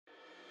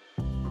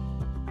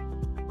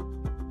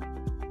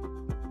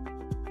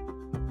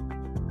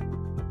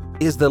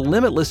Is the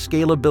limitless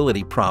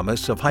scalability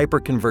promise of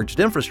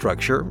hyperconverged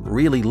infrastructure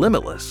really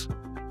limitless?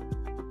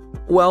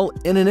 Well,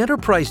 in an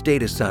enterprise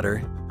data center,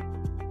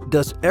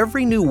 does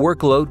every new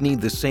workload need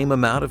the same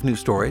amount of new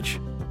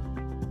storage?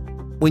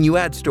 When you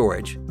add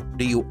storage,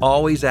 do you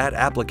always add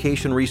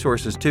application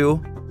resources too?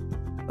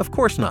 Of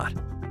course not.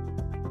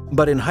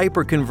 But in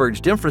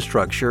hyperconverged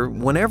infrastructure,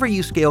 whenever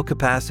you scale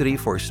capacity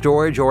for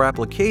storage or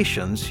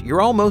applications, you're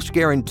almost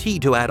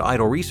guaranteed to add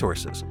idle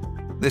resources.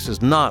 This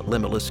is not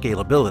limitless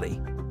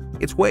scalability.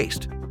 It's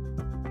waste.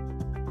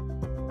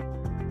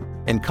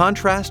 In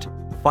contrast,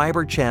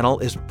 Fiber Channel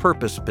is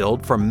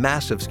purpose-built for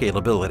massive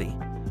scalability.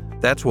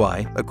 That's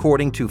why,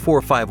 according to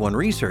 451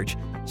 Research,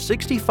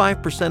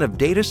 65% of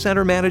data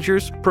center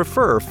managers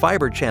prefer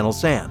Fiber Channel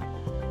SAN.